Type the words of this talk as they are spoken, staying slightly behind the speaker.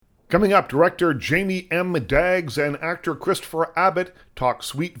Coming up, director Jamie M. Daggs and actor Christopher Abbott talk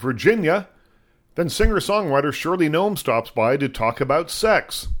Sweet Virginia. Then singer-songwriter Shirley Nome stops by to talk about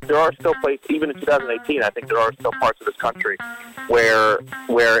sex. There are still places, even in 2018, I think there are still parts of this country where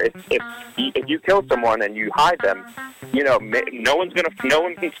if you kill someone and you hide them, you know, no one's gonna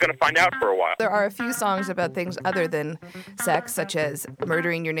find out for a while. There are a few songs about things other than sex, such as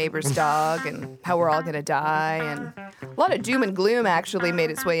murdering your neighbor's dog and how we're all gonna die, and a lot of doom and gloom actually made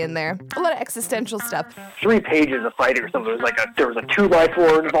its way in there. A lot of existential stuff. 3 pages of fighting or something. There was a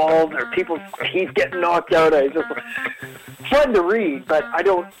 2x4 involved, or people's teeth getting knocked out. It's just fun to read, but I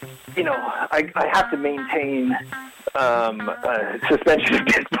don't, I have to maintain suspension of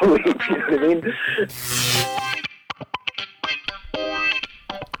disbelief. You know what I mean?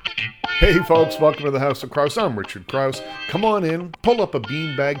 Hey folks, welcome to the House of Krause. I'm Richard Krause. Come on in, pull up a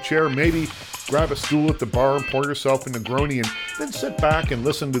beanbag chair, maybe grab a stool at the bar and pour yourself a Negroni, and then sit back and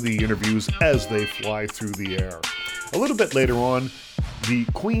listen to the interviews as they fly through the air. A little bit later on, the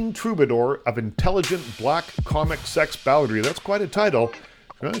Queen Troubadour of Intelligent Black Comic Sex Balladry. That's quite a title.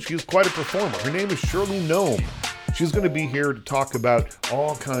 She's quite a performer. Her name is Shirley Nome. She's going to be here to talk about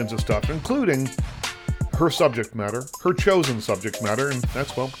all kinds of stuff, including her subject matter, her chosen subject matter, and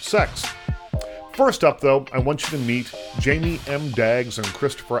that's, well, sex. First up, though, I want you to meet Jamie M. Daggs and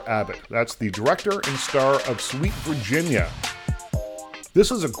Christopher Abbott. That's the director and star of Sweet Virginia.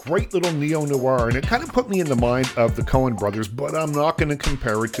 This is a great little neo-noir, and it kind of put me in the mind of the Coen brothers, but I'm not going to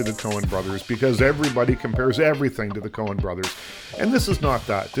compare it to the Coen brothers because everybody compares everything to the Coen brothers. And this is not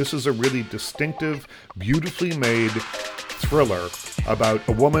that. This is a really distinctive, beautifully made thriller about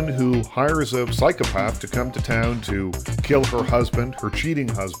a woman who hires a psychopath to come to town to kill her husband, her cheating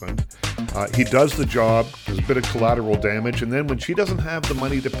husband. He does the job, there's a bit of collateral damage, and then when she doesn't have the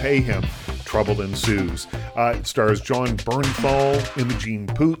money to pay him, trouble ensues. It stars John Bernthal, Imogene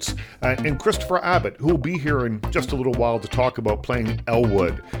Poots, and Christopher Abbott, who will be here in just a little while to talk about playing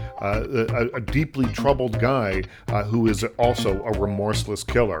Elwood, a deeply troubled guy who is also a remorseless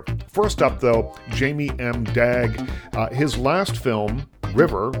killer. First up, though, Jamie M. Dagg. His last film,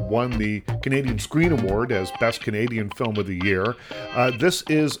 River, won the Canadian Screen Award as Best Canadian Film of the Year. This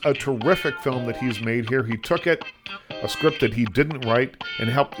is a terrific film that he's made here. He took it, a script that he didn't write, and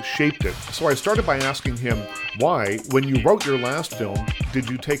helped shape it. So I started by asking him why, when you wrote your last film, did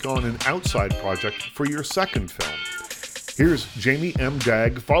you take on an outside project for your second film? Here's Jamie M.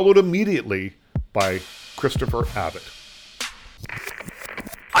 Dagg, followed immediately by Christopher Abbott.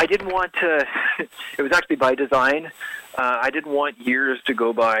 I didn't want to, it was actually by design. I didn't want years to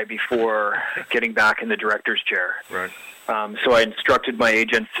go by before getting back in the director's chair. Right. So I instructed my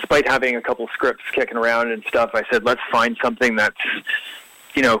agent, despite having a couple scripts kicking around and stuff, I said, let's find something that's,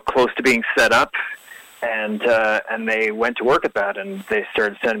 close to being set up. And they went to work at that, and they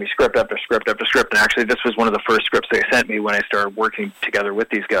started sending me script after script after script. And actually, this was one of the first scripts they sent me when I started working together with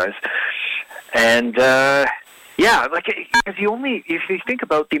these guys. And, because if you think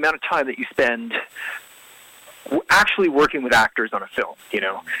about the amount of time that you spend actually working with actors on a film,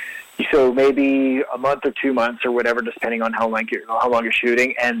 so maybe a month or 2 months or whatever, depending on how long you're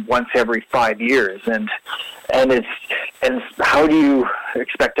shooting, and once every 5 years, and how do you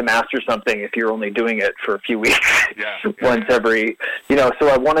expect to master something if you're only doing it for a few weeks? Once every, so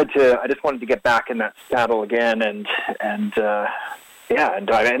I just wanted to get back in that saddle again, and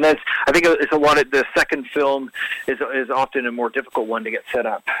that's, I think it's a lot of, the second film is often a more difficult one to get set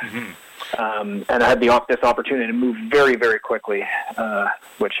up. Mm-hmm. And I had this opportunity to move very, very quickly,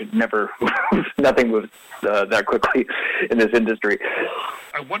 which nothing moves that quickly in this industry.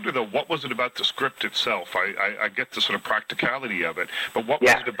 I wonder, though, what was it about the script itself? I get the sort of practicality of it, but what was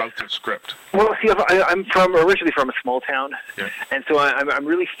it about the script? Well, see, I'm originally from a small town, and so I'm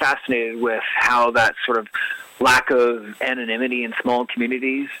really fascinated with how that sort of lack of anonymity in small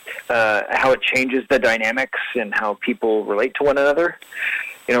communities, how it changes the dynamics and how people relate to one another,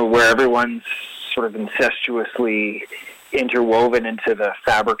 where everyone's sort of incestuously interwoven into the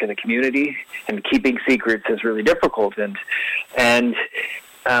fabric of the community, and keeping secrets is really difficult. And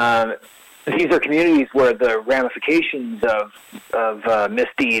these are communities where the ramifications of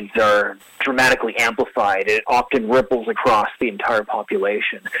misdeeds are dramatically amplified. It often ripples across the entire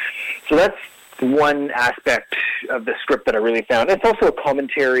population. So that's one aspect of the script that I really found. It's also a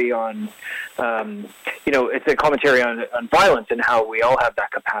commentary on, it's a commentary on violence and how we all have that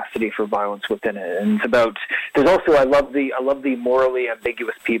capacity for violence within it. And it's about, I love the morally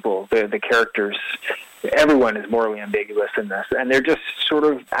ambiguous people, the characters. Everyone is morally ambiguous in this, and they're just sort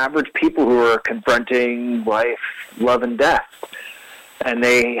of average people who are confronting life, love, and death. And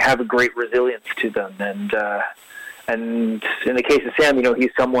they have a great resilience to them, and And in the case of Sam,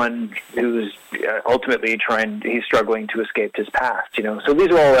 he's someone who's ultimately he's struggling to escape his past, So these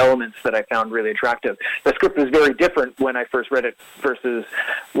are all elements that I found really attractive. The script was very different when I first read it versus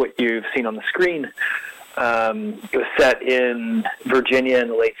what you've seen on the screen. It was set in Virginia in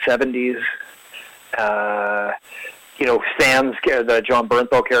the late 70s. Sam's, the John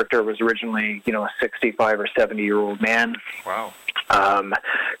Bernthal character, was originally, a 65 or 70-year-old man. Wow.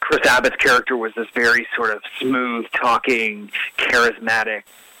 Chris Abbott's character was this very sort of smooth-talking, charismatic,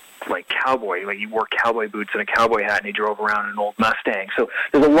 like cowboy. Like he wore cowboy boots and a cowboy hat, and he drove around in an old Mustang. So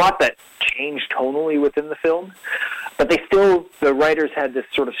there's a lot that changed tonally within the film, but the writers had this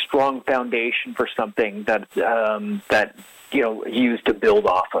sort of strong foundation for something that used to build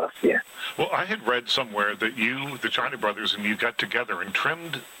off of. Yeah. Well, I had read somewhere that you, the China brothers, and you got together and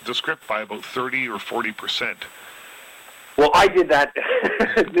trimmed the script by about 30 or 40%. Well, I did that.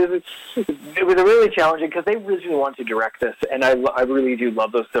 It was really challenging because they originally wanted to direct this, and I really do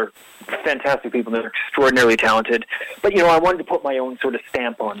love those. They're fantastic people. They're extraordinarily talented. But, I wanted to put my own sort of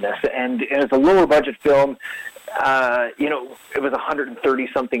stamp on this. And as a lower-budget film, it was a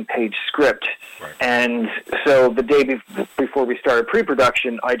 130-something page script. Right. And so the day before we started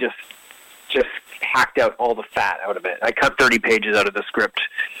pre-production, I just hacked out all the fat out of it. I cut 30 pages out of the script.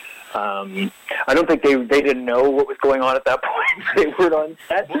 I don't think they didn't know what was going on at that point. They weren't on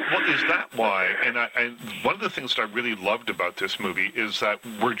set. Well, is that why? And one of the things that I really loved about this movie is that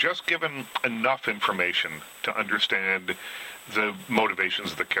we're just given enough information to understand the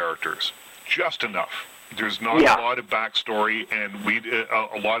motivations of the characters. Just enough. There's not a lot of backstory, and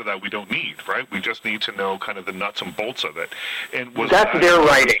a lot of that we don't need, right? We just need to know kind of the nuts and bolts of it. And was that's that their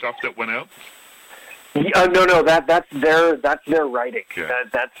writing stuff that went out? No, that's their writing. Yeah.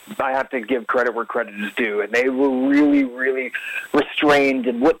 I have to give credit where credit is due, and they were really, really restrained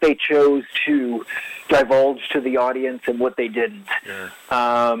in what they chose to divulge to the audience and what they didn't.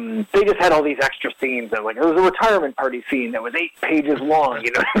 Yeah. They just had all these extra scenes. There was a retirement party scene that was 8 pages long.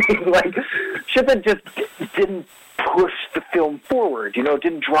 You know what I mean? Like shit that just didn't push the film forward,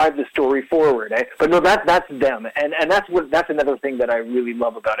 didn't drive the story forward. But no, that's them, and that's another thing that I really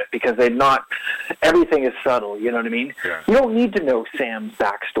love about it, because everything is subtle. You know what I mean? Yeah. You don't need to know Sam's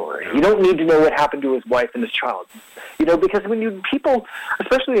backstory. Yeah. You don't need to know what happened to his wife and his child. Because when people,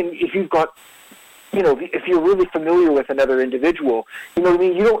 especially if you've got, if you're really familiar with another individual, you know what I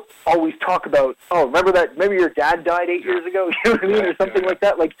mean? You don't always talk about, remember your dad died 8 years ago, you know what I mean, or something like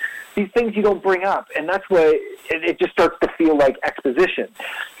that. Like, these things you don't bring up, and that's why it just starts to feel like exposition,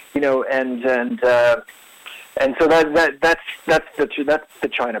 and so that's the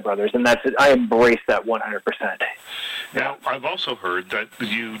China brothers, and I embrace that 100%. Now, I've also heard that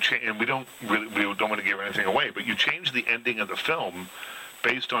and we don't want to give anything away, but you changed the ending of the film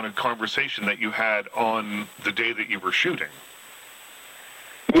based on a conversation that you had on the day that you were shooting.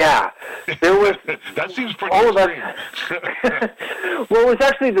 Yeah, there was. That seems pretty all extreme. Well, it was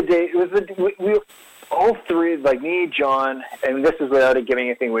actually the day. It was we all three, like me, John, and this is without it giving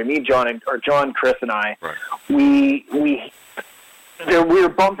anything away. Me, John, John, Chris, and I. Right. We were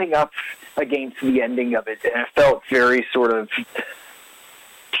bumping up against the ending of it, and it felt very sort of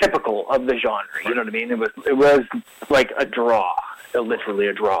typical of the genre. You know what I mean? It was like a draw. Literally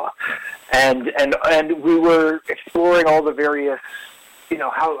a draw, and we were exploring all the various,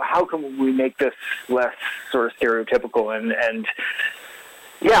 how can we make this less sort of stereotypical, and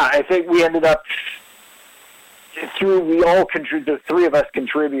I think we ended up the three of us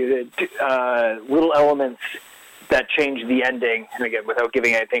contributed little elements that changed the ending, and again without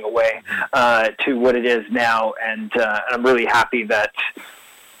giving anything away, to what it is now, and I'm really happy that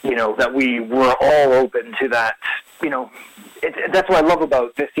that we were all open to that. That's what I love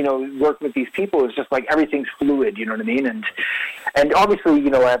about this, working with these people is just like everything's fluid, you know what I mean? And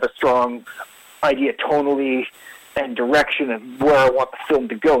obviously, I have a strong idea tonally and direction of where I want the film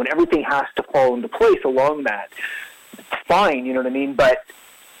to go, and everything has to fall into place along that. It's fine, you know what I mean? But,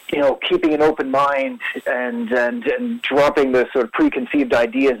 keeping an open mind and dropping the sort of preconceived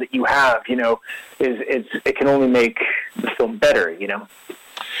ideas that you have, it can only make the film better,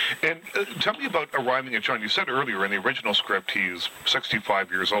 And tell me about arriving at John. You said earlier in the original script he's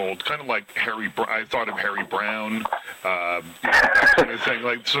 65 years old, kind of like I thought of Harry Brown, that kind of thing,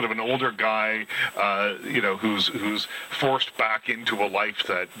 like sort of an older guy, who's forced back into a life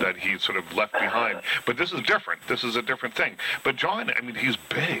that he sort of left behind. But this is different. This is a different thing. But John, I mean, he's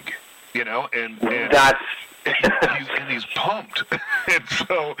big, and that's. he's pumped, and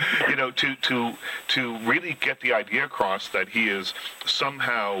so to really get the idea across that he is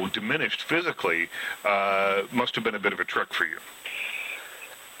somehow diminished physically must have been a bit of a trick for you.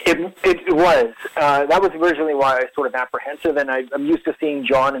 It was. That was originally why I was sort of apprehensive, and I'm used to seeing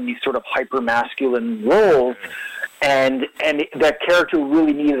John in these sort of hyper-masculine roles, and that character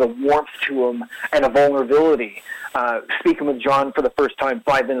really needed a warmth to him and a vulnerability. Speaking with John for the first time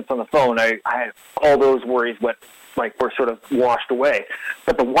 5 minutes on the phone, I all those worries were sort of washed away.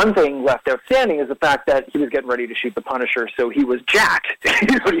 But the one thing left outstanding is the fact that he was getting ready to shoot The Punisher, so he was jacked.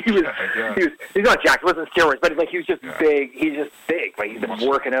 He's not jacked. It wasn't steroids, but he was just big. He's just big. Like, he's been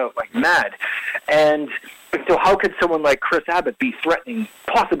working out like mad. And so how could someone like Chris Abbott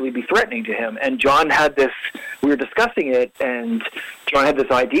possibly be threatening to him? And John had this, we were discussing it, and John had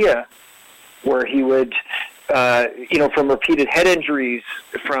this idea where he would, from repeated head injuries,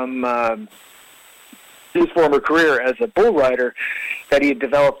 from his former career as a bull rider, that he had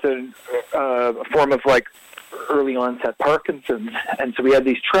developed a form of like early onset Parkinson's, and so he had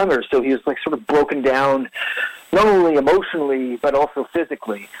these tremors. So he was like sort of broken down, not only emotionally but also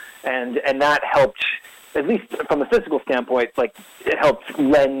physically, and that helped, at least from a physical standpoint, like it helped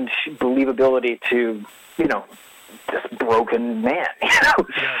lend believability to this broken man. Yeah,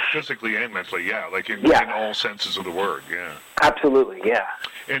 physically and mentally. Yeah, like in all senses of the word. Yeah. Absolutely. Yeah.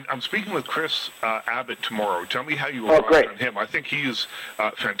 And I'm speaking with Chris Abbott tomorrow. Tell me how you arrived on him. I think he's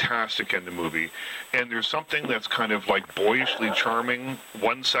fantastic in the movie. And there's something that's kind of like boyishly charming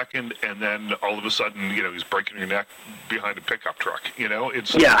 1 second, and then all of a sudden, he's breaking your neck behind a pickup truck.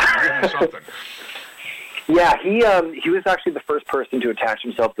 It's really something. Yeah, he was actually the first person to attach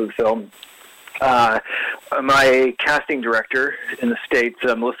himself to the film. My casting director in the States,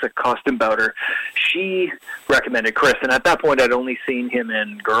 Melissa Kostenbauer, she recommended Chris, and at that point I'd only seen him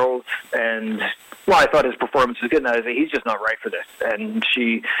in Girls, and I thought his performance was good, and I was like, he's just not right for this. And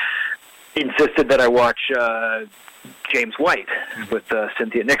she insisted that I watch James White with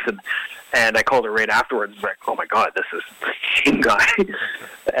Cynthia Nixon, and I called her right afterwards, like, oh my God, this is the same guy.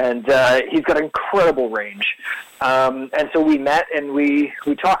 And he's got incredible range. And so we met and we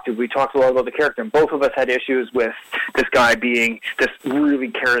talked. We talked a lot about the character, and both of us had issues with this guy being this really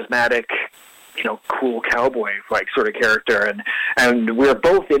charismatic, cool cowboy like sort of character, and we were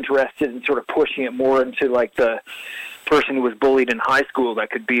both interested in sort of pushing it more into like the person who was bullied in high school that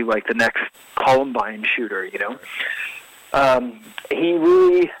could be like the next Columbine shooter. He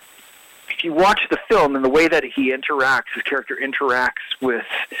really, if you watch the film and the way that his character interacts with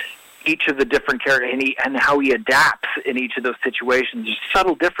each of the different characters, and how he adapts in each of those situations, there's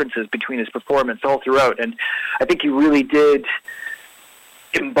subtle differences between his performance all throughout, and I think he really did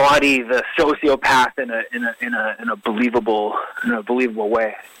embody the sociopath in a believable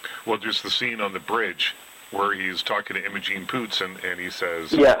way. Well, there's the scene on the bridge where he's talking to Imogene Poots, and he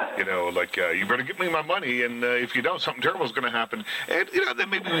says, you better give me my money, and if you don't, something terrible is going to happen. And, then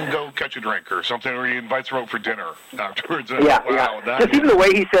maybe we can go catch a drink or something, or he invites her out for dinner afterwards. Just even the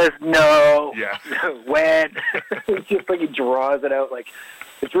way he says, no, when, it's just like he draws it out, like,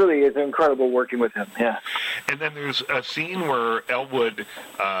 it's incredible working with him, yeah. And then there's a scene where Elwood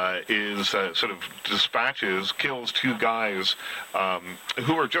kills two guys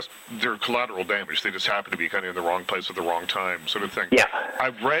who are just, they're collateral damage. They just happen to be kind of in the wrong place at the wrong time, sort of thing. Yeah.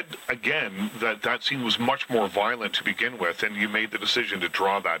 I've read, again, that scene was much more violent to begin with, and you made the decision to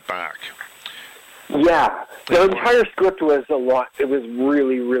draw that back. Yeah. The entire script was a lot. It was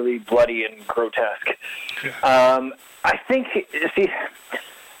really, really bloody and grotesque. Yeah. I think,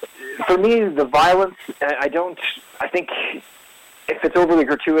 for me, the violence, I think if it's overly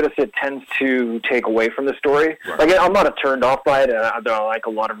gratuitous, it tends to take away from the story. Right. Like, I'm not turned off by it. I like a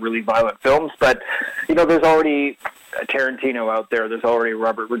lot of really violent films, but, there's already Tarantino out there. There's already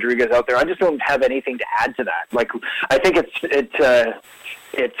Robert Rodriguez out there. I just don't have anything to add to that. Like, I think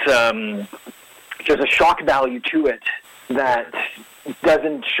there's a shock value to it that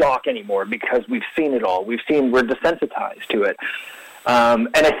doesn't shock anymore because we've seen it all. We're desensitized to it. And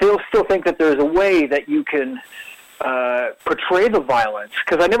I still think that there's a way that you can portray the violence,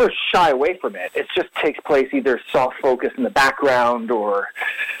 because I never shy away from it. It just takes place either soft focus in the background or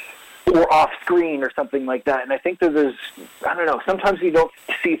off screen or something like that. And I think that there's, I don't know, sometimes you don't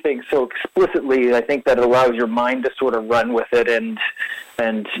see things so explicitly. I think that it allows your mind to sort of run with it and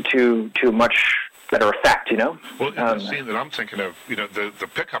to much better effect, Well, in the scene that I'm thinking of, the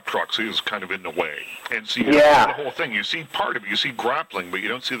pickup trucks is kind of in the way. And so you don't see the whole thing. You see part of it. You see grappling, but you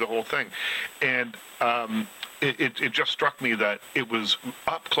don't see the whole thing. And it just struck me that it was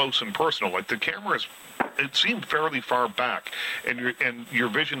up close and personal. Like, the camera it seemed fairly far back, and your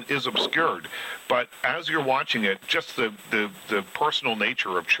vision is obscured. But as you're watching it, just the personal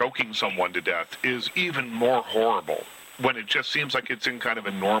nature of choking someone to death is even more horrible when it just seems like it's in kind of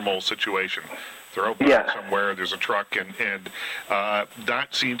a normal situation. They're out back somewhere. There's a truck, and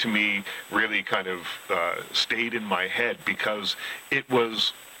that scene to me really kind of stayed in my head because it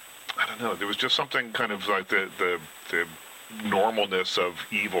was, I don't know, there was just something kind of like the normalness of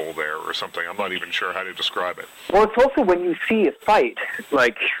evil there or something. I'm not even sure how to describe it. Well, it's also when you see a fight,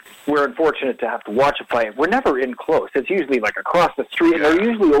 like we're unfortunate to have to watch a fight. We're never in close. It's usually like across the street, and they're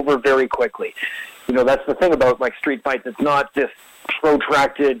usually over very quickly. You know, that's the thing about like street fights. It's not this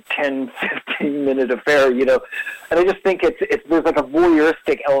protracted 10, 15-minute affair, you know. And I just think there's like a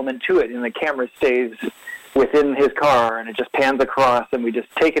voyeuristic element to it, and the camera stays within his car, and it just pans across, and we just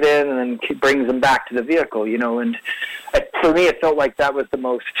take it in, and then brings him back to the vehicle, you know. And for me, it felt like that was the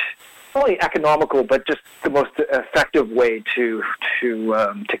most, not only economical, but just the most effective way to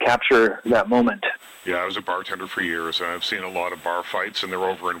capture that moment. Yeah, I was a bartender for years, and I've seen a lot of bar fights, and they're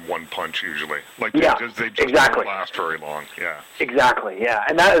over in one punch usually. Like they just don't last very long. Yeah, exactly. Yeah,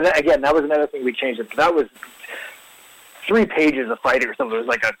 and that was another thing we changed. That was 3 pages of fighting or something. It was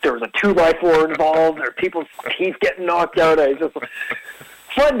like there was a 2x4 involved. There were people's teeth getting knocked out. It's just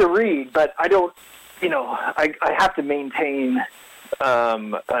fun to read, but I don't. You know, I have to maintain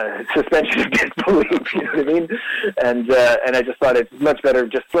suspension of disbelief. You know what I mean? And I just thought it's much better.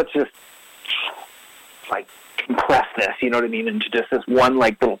 Let's just like compress this. You know what I mean? Into just this one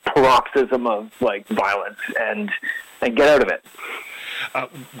like little paroxysm of like violence and get out of it.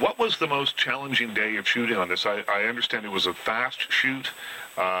 What was the most challenging day of shooting on this? I understand it was a fast shoot.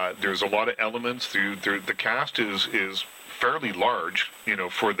 There's a lot of elements. The cast is fairly large, you know,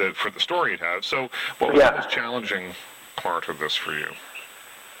 for the story it has. So, what was the most challenging part of this for you?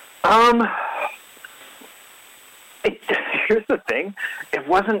 Here's the thing: it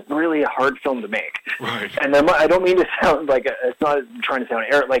wasn't really a hard film to make. Right. And I don't mean to sound like it's not trying to sound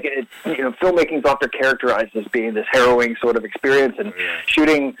arrogant. Like filmmaking is often characterized as being this harrowing sort of experience, and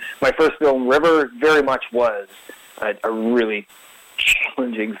shooting my first film, River, very much was a really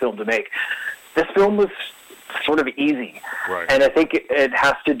challenging film to make. This film was sort of easy, right. And I think it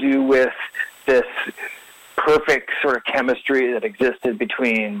has to do with this perfect sort of chemistry that existed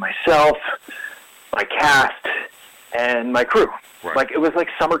between myself, my cast, and my crew. Right. Like, it was like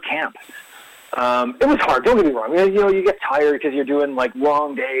summer camp. It was hard, don't get me wrong. You know, you get tired because you're doing like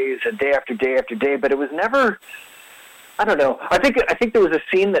long days and day after day after day, but it was never, I don't know. I think there was a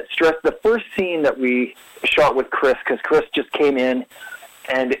scene that stressed, the first scene that we shot with Chris, because Chris just came in,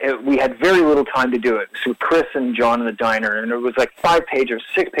 and we had very little time to do it. So Chris and John in the diner, and it was like 6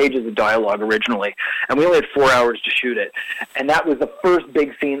 pages of dialogue originally, and we only had 4 hours to shoot it. And that was the first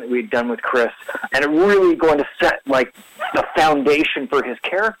big scene that we'd done with Chris, and it really going to set like the foundation for his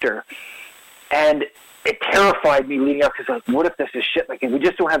character. And it terrified me leading up, because like, what if this is shit? Like, we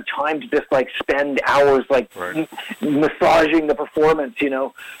just don't have time to just like spend hours like massaging the performance, you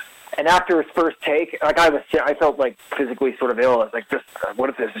know. And after his first take, like I felt like physically sort of ill. I was like, what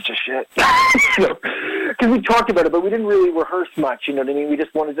if this is just shit? Because we talked about it, but we didn't really rehearse much. You know what I mean? We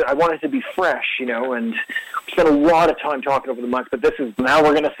just I wanted it to be fresh, you know. And we spent a lot of time talking over the months. But now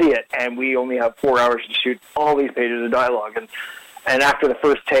we're going to see it, and we only have 4 hours to shoot all these pages of dialogue. And after the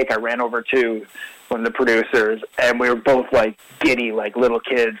first take, I ran over to one of the producers, and we were both like giddy, like little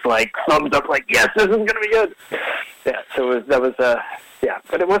kids, like thumbs up, like yes, this is going to be good. Yeah. So that was. Yeah,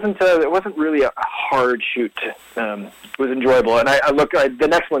 but it wasn't really a hard shoot. It was enjoyable, and the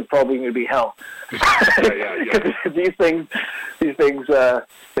next one's probably going to be hell. Yeah. These things,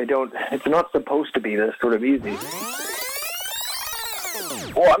 they don't. It's not supposed to be this sort of easy.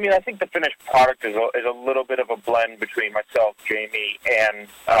 Well, I mean, I think the finished product is a little bit of a blend between myself, Jamie, and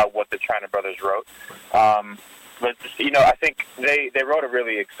what the China brothers wrote. But, you know, I think they wrote a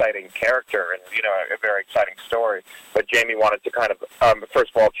really exciting character and, you know, a very exciting story. But Jamie wanted to kind of,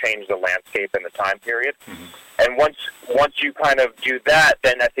 first of all, change the landscape and the time period. Mm-hmm. And once you kind of do that,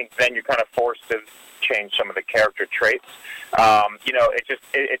 then I think you're kind of forced to change some of the character traits. You know,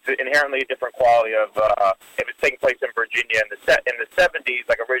 it's inherently a different quality of if it's taking place in Virginia in the 70s,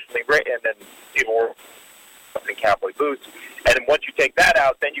 like originally written, and people were in cowboy boots. And once you take that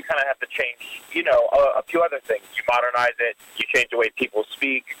out, then you kind of have to change, you know, a few other things. You modernize it. You change the way people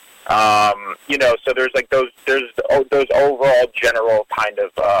speak. You know, so there's like those overall general kind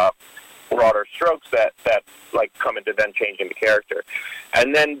of broader strokes that like come into then changing the character.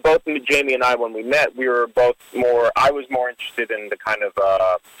 And then both Jamie and I, when we met, we were both I was more interested in the kind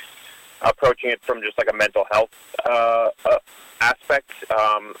of approaching it from just like a mental health aspect.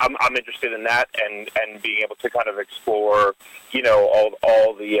 I'm interested in that and being able to kind of explore, you know,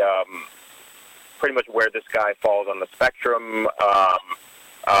 all the pretty much where this guy falls on the spectrum,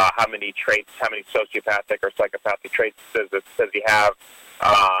 how how many sociopathic or psychopathic traits does he have,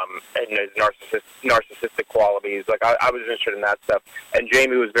 and his narcissistic qualities. Like I was interested in that stuff, and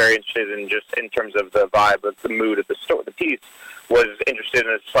Jamie was very interested in just in terms of the vibe, of the mood of the piece. Was interested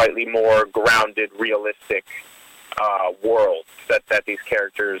in a slightly more grounded, realistic world that these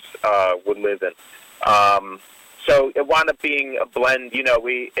characters would live in. So it wound up being a blend. You know,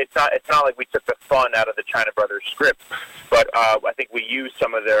 it's not like we took the fun out of the China Brothers script, but I think we used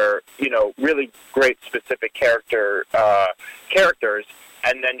some of their, really great specific characters,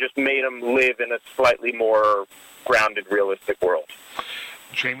 and then just made them live in a slightly more grounded, realistic world.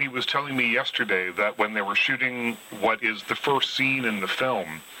 Jamie was telling me yesterday that when they were shooting what is the first scene in the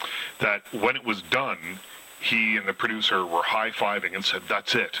film, that when it was done, he and the producer were high-fiving and said,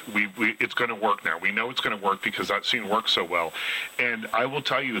 "That's it. It's going to work now. We know it's going to work because that scene works so well." And I will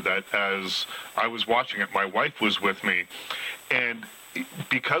tell you that as I was watching it, my wife was with me, and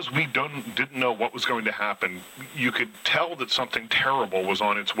because we didn't know what was going to happen, you could tell that something terrible was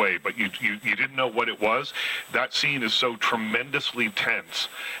on its way, but you didn't know what it was. That scene is so tremendously tense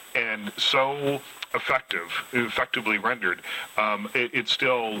and so effectively rendered. It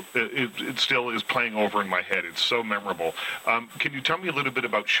still is playing over in my head. It's so memorable. Can you tell me a little bit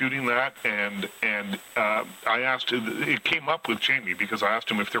about shooting that? And I asked, it came up with Jamie because I asked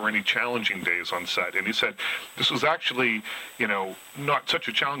him if there were any challenging days on set, and he said this was actually, not such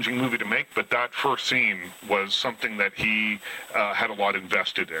a challenging movie to make, but that first scene was something that he had a lot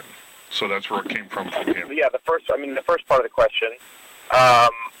invested in. So that's where it came from him. Yeah, the first part of the question.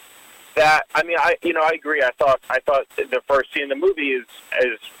 I agree. I thought the first scene in the movie is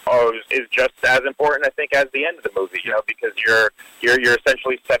just as important, I think, as the end of the movie. Because you're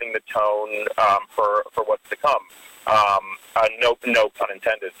essentially setting the tone for what's to come. No pun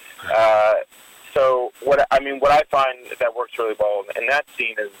intended. So what I find that works really well in that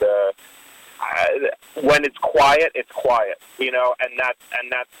scene is when it's quiet, and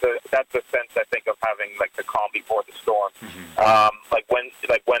that's the sense I think of having like the calm before the storm.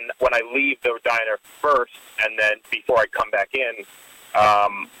 When I leave the diner first, and then before I come back in,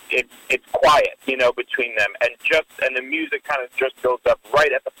 it's quiet, between them, and the music kind of just builds up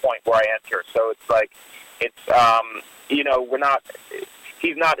right at the point where I enter. So it's like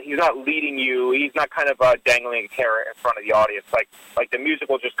He's not leading you. He's not kind of dangling a carrot in front of the audience. Like the music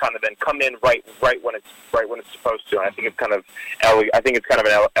will just kind of then come in right when it's supposed to. And I think it's kind of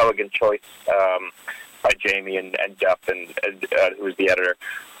an elegant choice by Jamie and Duff and who's the editor.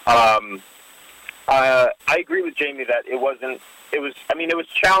 I agree with Jamie that it was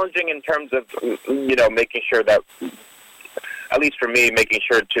challenging in terms of making sure that, at least for me, making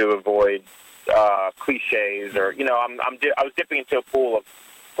sure to avoid cliches or I was dipping into a pool of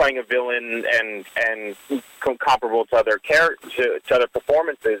playing a villain and comparable to other to other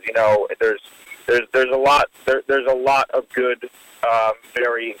performances. There's a lot of good,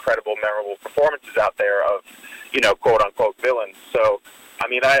 very incredible, memorable performances out there of quote unquote villains. So I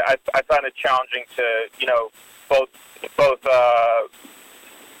find it challenging to both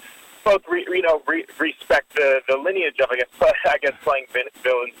respect the lineage of I guess playing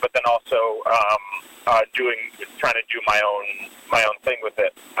villains, but then also trying to do my own thing with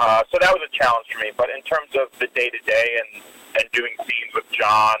it. So that was a challenge for me. But in terms of the day to day and doing scenes with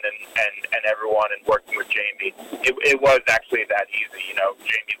John and everyone and working with Jamie, it was actually that easy.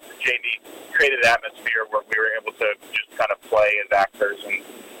 Jamie created an atmosphere where we were able to just kind of play as actors,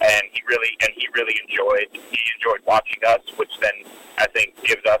 and he really enjoyed watching us, which then I think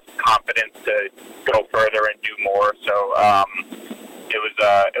gives us confidence to go further and do more. So it was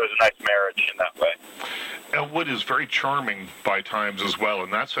a nice marriage in that way. Elwood is very charming by times as well,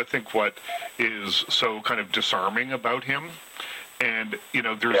 and that's, I think, what is so kind of disarming about him. And,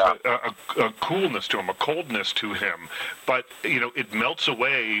 there's a coolness to him, a coldness to him. But, it melts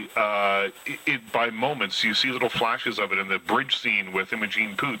away by moments. You see little flashes of it in the bridge scene with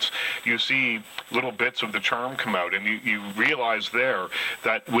Imogene Poots. You see little bits of the charm come out, and you realize there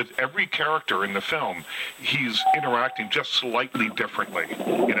that with every character in the film, he's interacting just slightly differently.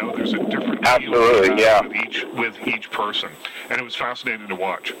 There's a different feel with each person. And it was fascinating to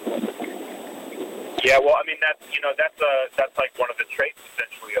watch. Yeah, well, that's like one of the traits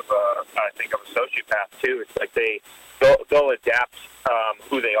essentially of a sociopath too. It's like they'll adapt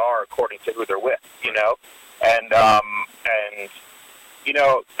who they are according to who they're with,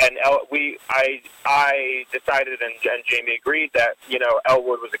 I decided and Jamie agreed that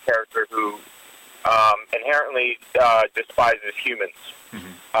Elwood was a character who inherently despises humans.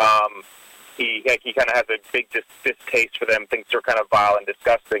 Mm-hmm. He kind of has a big distaste for them, thinks they're kind of vile and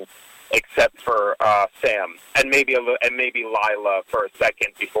disgusting. except for Sam and maybe Lila for a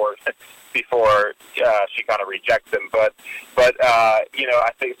second before she kind of rejects him. But I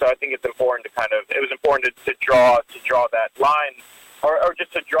think it's important to it was important to draw that line. Or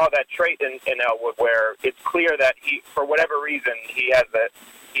just to draw that trait in Elwood, where it's clear that he, for whatever reason, he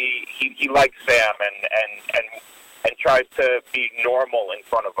likes Sam and tries to be normal in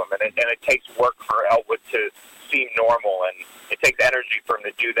front of him, and it takes work for Elwood to seem normal, and it takes energy for him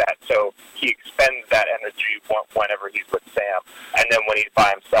to do that. So he expends that energy whenever he's with Sam, and then when he's by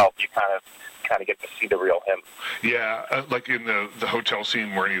himself, you kind of get to see the real him. Yeah, like in the hotel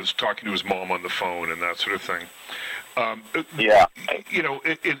scene where he was talking to his mom on the phone and that sort of thing. Yeah.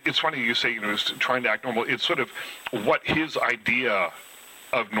 It's funny you say, he's trying to act normal. It's sort of what his idea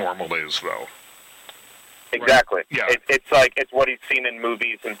of normal is, though. Exactly. Right? Yeah. It's what he's seen in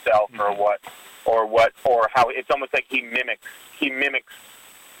movies himself, or how it's almost like he mimics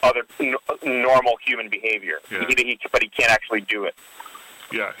other normal human behavior. Yeah. But he can't actually do it.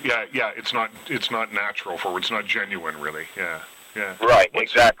 Yeah. It's not natural it's not genuine, really. Yeah. Right.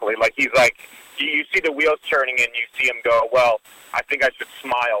 Exactly. Like he's like. You see the wheels turning, and you see him go, well, I think I should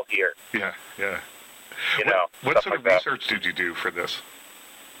smile here. Yeah. What sort of research did you do for this?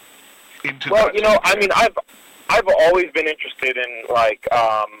 I've always been interested in, I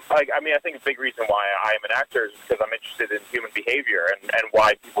think a big reason why I am an actor is because I'm interested in human behavior and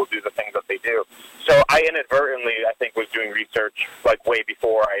why people do the things that they do. So I inadvertently, I think, was doing research, way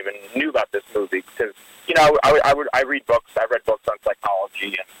before I even knew about this movie, because, I read books. I read books on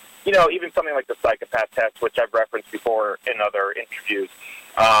psychology and, even something like the Psychopath Test, which I've referenced before in other interviews.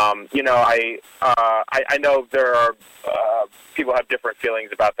 I know there are people have different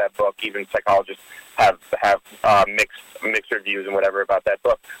feelings about that book. Even psychologists have mixed reviews and whatever about that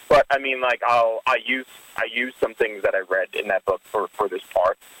book. But I mean, I use some things that I read in that book for this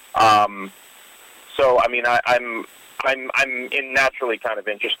part. So I mean, I'm naturally kind of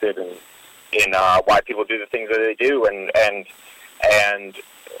interested in why people do the things that they do, and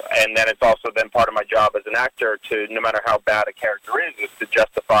then it's also then part of my job as an actor to, no matter how bad a character is to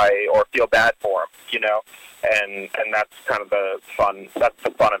justify or feel bad for him, and that's kind of the fun. That's the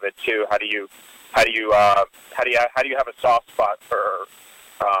fun of it too. How do you have a soft spot for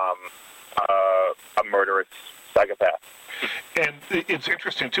a murderous psychopath? And it's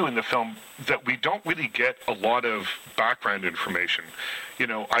interesting too in the film that we don't really get a lot of background information.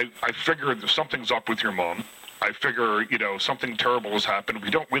 I figure that something's up with your mom. I figure, something terrible has happened.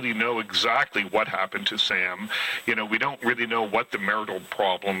 We don't really know exactly what happened to Sam. We don't really know what the marital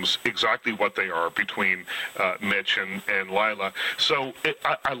problems, exactly what they are between Mitch and Lila. So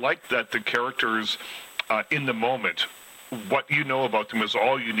I like that the characters in the moment, what you know about them is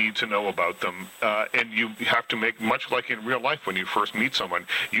all you need to know about them. And you have to make, much like in real life when you first meet someone,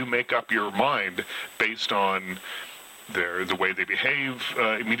 you make up your mind based on the way they behave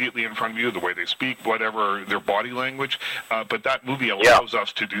immediately in front of you, the way they speak, whatever, their body language. But that movie allows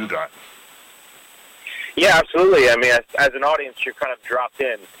us to do that. Yeah, absolutely. I mean, as an audience, you're kind of dropped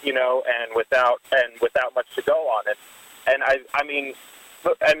in, and without much to go on it. And I mean,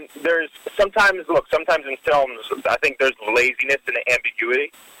 and there's sometimes in films, I think there's laziness and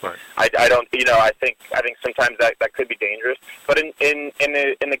ambiguity. Right. I don't, I think sometimes that could be dangerous. But in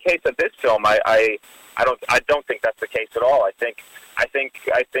the case of this film, I don't think that's the case at all. I think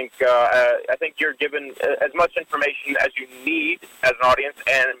you're given as much information as you need as an audience,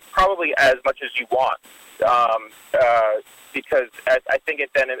 and probably as much as you want, because I think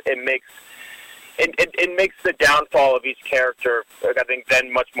it makes the downfall of each character, I think,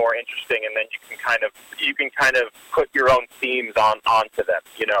 then much more interesting, and then you can kind of put your own themes onto them.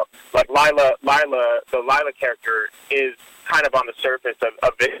 Like the Lila character is kind of on the surface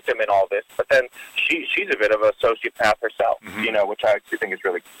a victim in all this, but then she's a bit of a sociopath herself, which I actually think is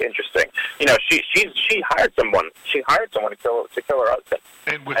really interesting. She hired someone. She hired someone to kill her husband,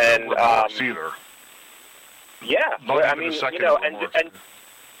 and with no remorse either. Yeah, I mean, and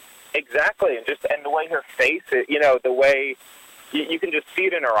exactly, and the way her face, the way you can just see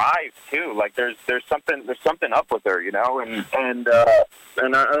it in her eyes too. Like there's something up with her, and I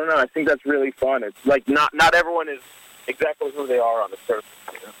don't know. I think that's really fun. It's like not everyone is exactly who they are on the surface.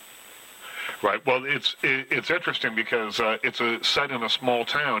 Right. Well, it's interesting because it's set in a small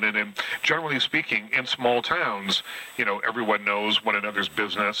town, and generally speaking, in small towns, everyone knows one another's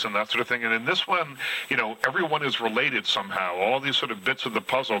business and that sort of thing. And in this one, everyone is related somehow. All these sort of bits of the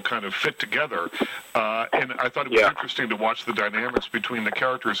puzzle kind of fit together. And I thought it was interesting to watch the dynamics between the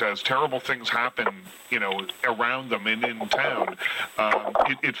characters as terrible things happen, around them and in town.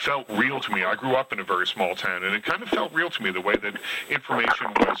 It felt real to me. I grew up in a very small town, and it kind of felt real to me the way that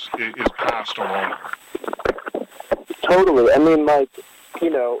information is passed along. Totally. I mean, I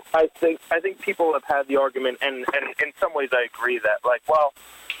think people have had the argument, and in some ways I agree that, well,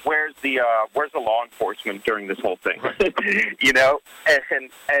 where's the law enforcement during this whole thing? Right. And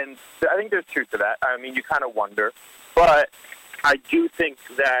I think there's truth to that. I mean, you kind of wonder, but I do think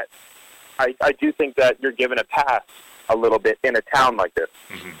that you're given a pass a little bit in a town like this,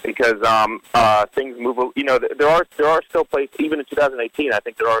 because things move. There are still places, even in 2018. I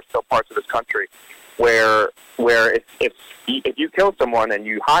think there are still parts of this country where if you kill someone and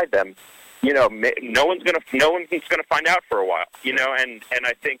you hide them, no one's gonna find out for a while. And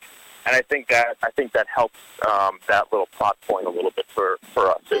I think that helps that little plot point a little bit for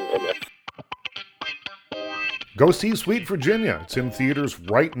us in this. Go see Sweet Virginia. It's in theaters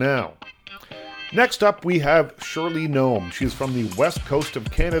right now. Next up, we have Shirley Nome. She's from the west coast of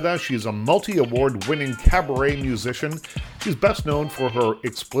Canada. She's a multi-award winning cabaret musician. She's best known for her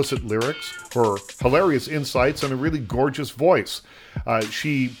explicit lyrics, her hilarious insights, and a really gorgeous voice.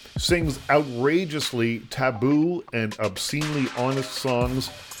 She sings outrageously taboo and obscenely honest songs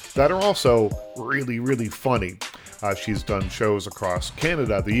that are also really, really funny. She's done shows across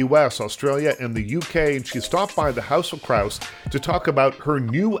Canada, the US, Australia, and the UK, and she stopped by the House of Crouse to talk about her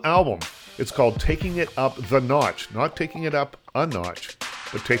new album. It's called Taking It Up the Notch. Not taking it up a notch,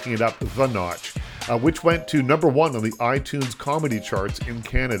 but taking it up the notch, which went to number 1 on the iTunes comedy charts in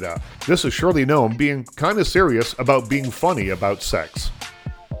Canada. This is Shirley Nome being kind of serious about being funny about sex.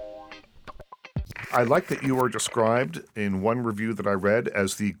 I like that you are described in one review that I read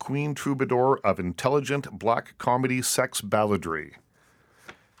as the Queen Troubadour of intelligent black comedy sex balladry.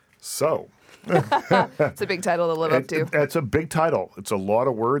 So... It's a big title to live up to. It's a big title. It's a lot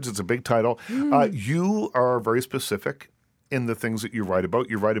of words. It's a big title. You are very specific in the things that you write about.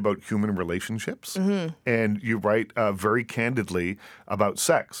 You write about human relationships, and you write very candidly about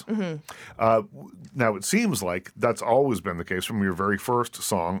sex. Now, it seems like that's always been the case from your very first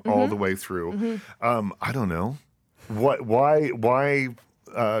song all the way through. I don't know. Why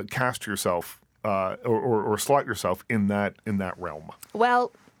cast yourself or slot yourself in that realm?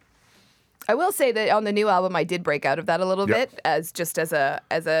 Well, I will say that on the new album, I did break out of that a little bit as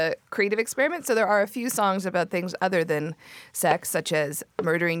a creative experiment. So there are a few songs about things other than sex, such as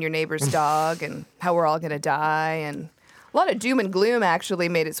murdering your neighbor's dog and how we're all going to die. And a lot of doom and gloom actually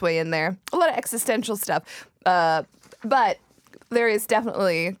made its way in there. A lot of existential stuff. But there is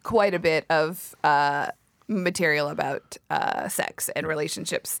definitely quite a bit of material about sex and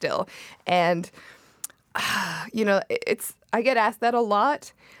relationships still. And, I get asked that a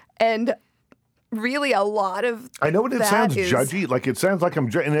lot. And really, a lot of I know it sounds judgy. Like it sounds like I'm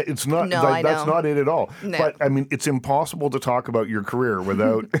judging. It's not. No, that's not it at all. No. But I mean, it's impossible to talk about your career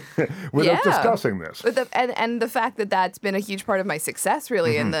without discussing this. And the fact that that's been a huge part of my success,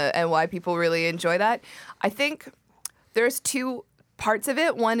 really, and why people really enjoy that. I think there's two parts of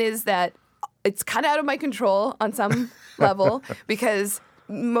it. One is that it's kind of out of my control on some level because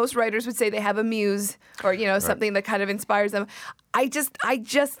most writers would say they have a muse or, something that kind of inspires them. I just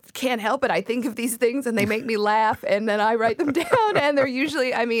can't help it. I think of these things and they make me laugh and then I write them down and they're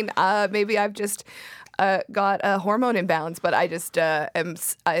usually, maybe I've just got a hormone imbalance, but I just am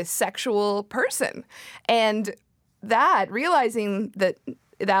a sexual person. And realizing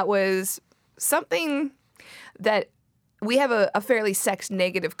that was something that we have a fairly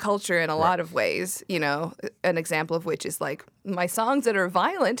sex-negative culture in a lot of ways, an example of which is like my songs that are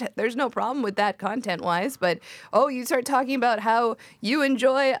violent, there's no problem with that content-wise, but, you start talking about how you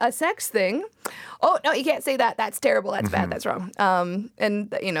enjoy a sex thing. Oh, no, you can't say that. That's terrible. That's bad. That's wrong. And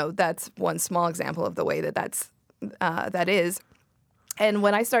that's one small example of the way that is. And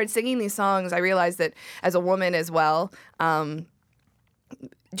when I started singing these songs, I realized that as a woman as well,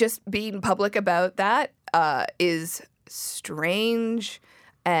 just being public about that is strange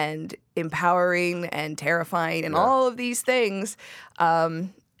and empowering and terrifying and all of these things.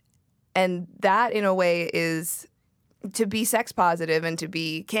 And that, in a way, is to be sex positive and to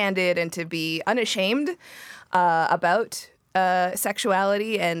be candid and to be unashamed about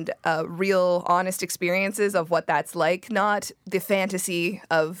sexuality and real, honest experiences of what that's like, not the fantasy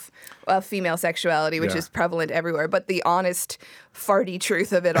of female sexuality, which is prevalent everywhere, but the honest, farty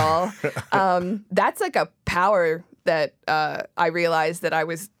truth of it all. That's like a power that I realized that I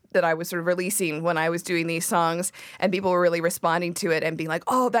was sort of releasing when I was doing these songs, and people were really responding to it and being like,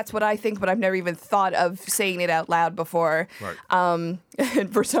 oh, that's what I think, but I've never even thought of saying it out loud before. Right.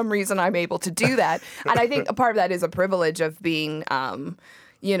 And for some reason, I'm able to do that. And I think a part of that is a privilege of being,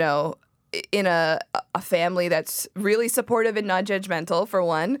 in a family that's really supportive and not judgmental, for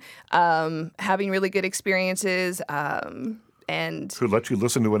one, having really good experiences, and Who let you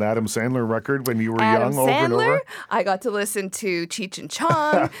listen to an Adam Sandler record when you were Adam young Sandler. over and over? I got to listen to Cheech and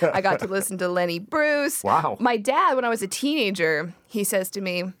Chong. I got to listen to Lenny Bruce. Wow. My dad, when I was a teenager, he says to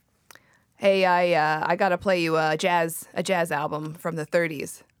me, hey, I got to play you a jazz album from the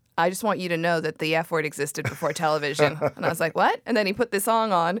 30s. I just want you to know that the F word existed before television. And I was like, what? And then he put this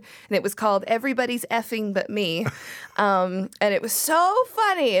song on, and it was called Everybody's Effing But Me. And it was so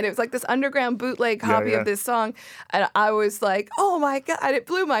funny. And it was like this underground bootleg copy of this song. And I was like, oh my God. And it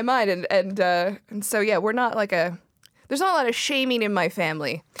blew my mind. And so, yeah, we're not like there's not a lot of shaming in my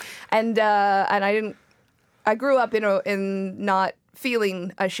family. And I grew up in not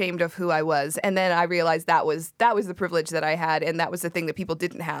feeling ashamed of who I was, and then I realized that was the privilege that I had, and that was the thing that people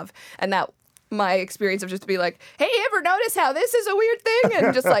didn't have, and that my experience of just to be like, hey, ever notice how this is a weird thing,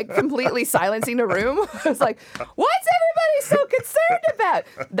 and just like completely silencing a room. I was like, what's everybody so concerned about?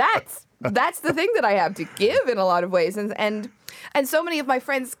 That's the thing that I have to give in a lot of ways, and so many of my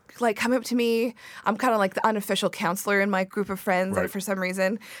friends like come up to me. I'm kind of like the unofficial counselor in my group of friends, right. for some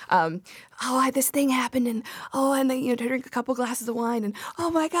reason. This thing happened, and then drink a couple glasses of wine, and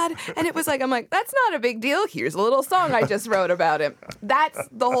oh my God, and it was like, I'm like, that's not a big deal. Here's a little song I just wrote about it. That's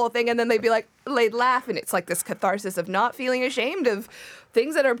the whole thing, and then they'd laugh, and it's like this catharsis of not feeling ashamed of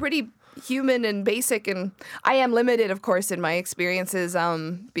things that are pretty human and basic. And I am limited, of course, in my experiences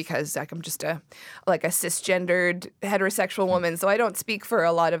because I'm just a cisgendered heterosexual woman, so I don't speak for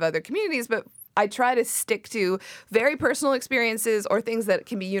a lot of other communities, but I try to stick to very personal experiences or things that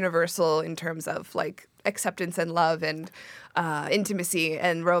can be universal in terms of like acceptance and love and intimacy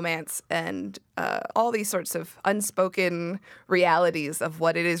and romance and all these sorts of unspoken realities of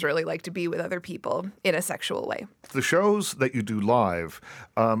what it is really like to be with other people in a sexual way. The shows that you do live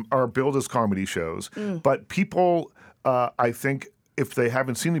are billed as comedy shows, but people, I think, if they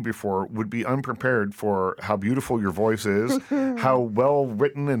haven't seen you before, would be unprepared for how beautiful your voice is, how well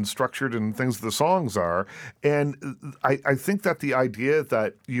written and structured and things the songs are. And I think that the idea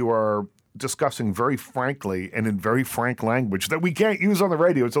that you are discussing very frankly and in very frank language that we can't use on the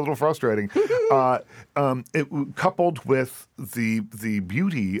radio, it's a little frustrating, coupled with the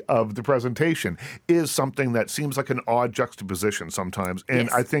beauty of the presentation is something that seems like an odd juxtaposition sometimes, and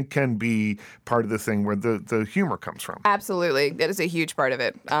yes. I think can be part of the thing where the humor comes from. Absolutely. That is a huge part of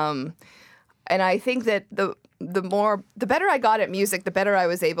it. And I think that the better I got at music, the better I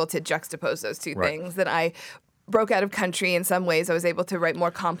was able to juxtapose those two things. That I broke out of country in some ways. I was able to write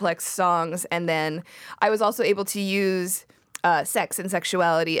more complex songs, and then I was also able to use sex and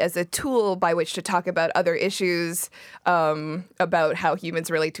sexuality as a tool by which to talk about other issues, about how humans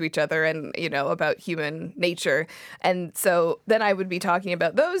relate to each other and, about human nature. And so then I would be talking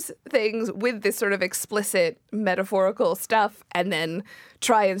about those things with this sort of explicit metaphorical stuff, and then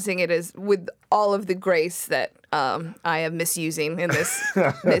try and sing it as with all of the grace that I am misusing in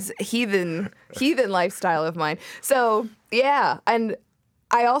this heathen lifestyle of mine. So yeah, and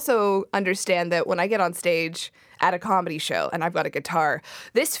I also understand that when I get on stage at a comedy show and I've got a guitar,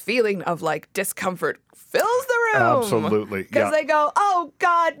 this feeling of like discomfort fills the room. Absolutely. Because they go, oh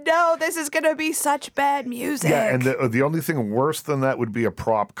God, no, this is going to be such bad music. Yeah, and the only thing worse than that would be a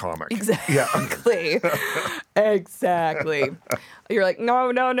prop comic. Exactly. Exactly. You're like,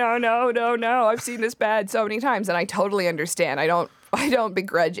 no. I've seen this bad so many times, and I totally understand. I don't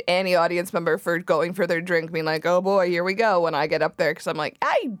begrudge any audience member for going for their drink, being like, oh boy, here we go when I get up there, because I'm like,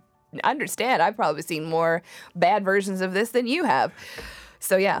 I understand. I've probably seen more bad versions of this than you have.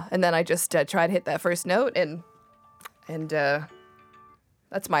 So yeah, and then I just try to hit that first note, and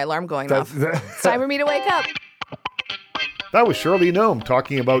that's my alarm going off. It's time for me to wake up. That was Shirley Gnome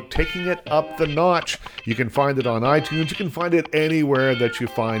talking about taking it up the notch. You can find it on iTunes. You can find it anywhere that you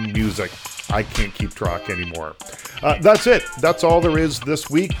find music. I can't keep track anymore. That's it. That's all there is this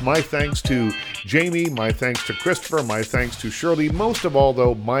week. My thanks to Jamie. My thanks to Christopher. My thanks to Shirley. Most of all,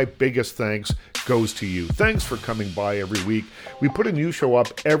 though, my biggest thanks goes to you. Thanks for coming by every week. We put a new show up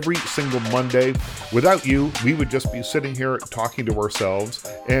every single Monday. Without you, we would just be sitting here talking to ourselves.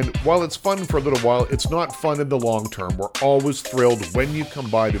 And while it's fun for a little while, it's not fun in the long term. We're always thrilled when you come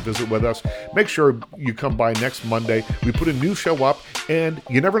by to visit with us. Make sure you come by next Monday. We put a new show up, and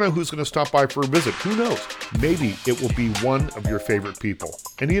you never know who's going to stop by for a visit. Who knows? Maybe it will be one of your favorite people,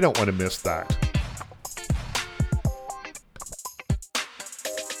 and you don't want to miss that.